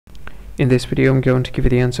In this video, I'm going to give you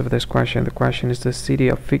the answer for this question. The question is, the city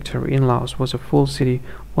of Victory in Laos was a full city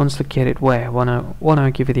once located where?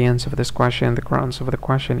 Wanna give you the answer for this question. The correct answer for the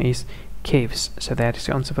question is caves. So that is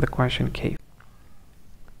the answer for the question, cave.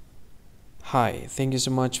 Hi, thank you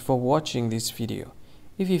so much for watching this video.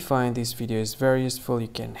 If you find this video is very useful, you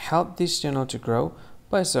can help this channel to grow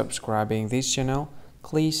by subscribing this channel.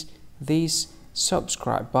 Please this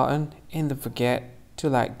subscribe button and don't forget to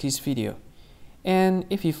like this video. And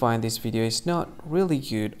if you find this video is not really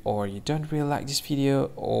good, or you don't really like this video,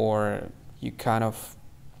 or you kind of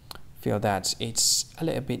feel that it's a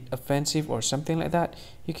little bit offensive or something like that,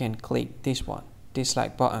 you can click this one,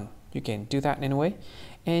 dislike button. You can do that anyway.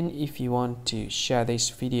 And if you want to share this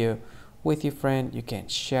video with your friend, you can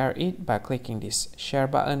share it by clicking this share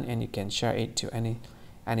button, and you can share it to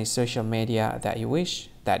any social media that you wish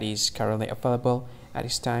that is currently available at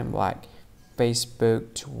this time, like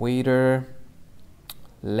Facebook, Twitter,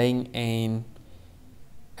 LinkedIn,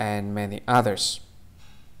 and many others,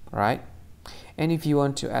 right? And if you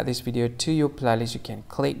want to add this video to your playlist, you can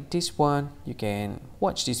click this one. You can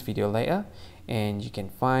watch this video later, and you can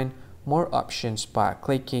find more options by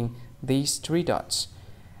clicking these three dots.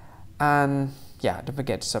 And yeah, don't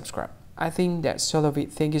forget to subscribe. I think that's all of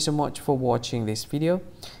it. Thank you so much for watching this video,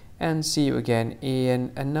 and see you again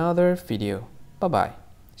in another video. Bye bye.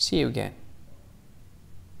 See you again.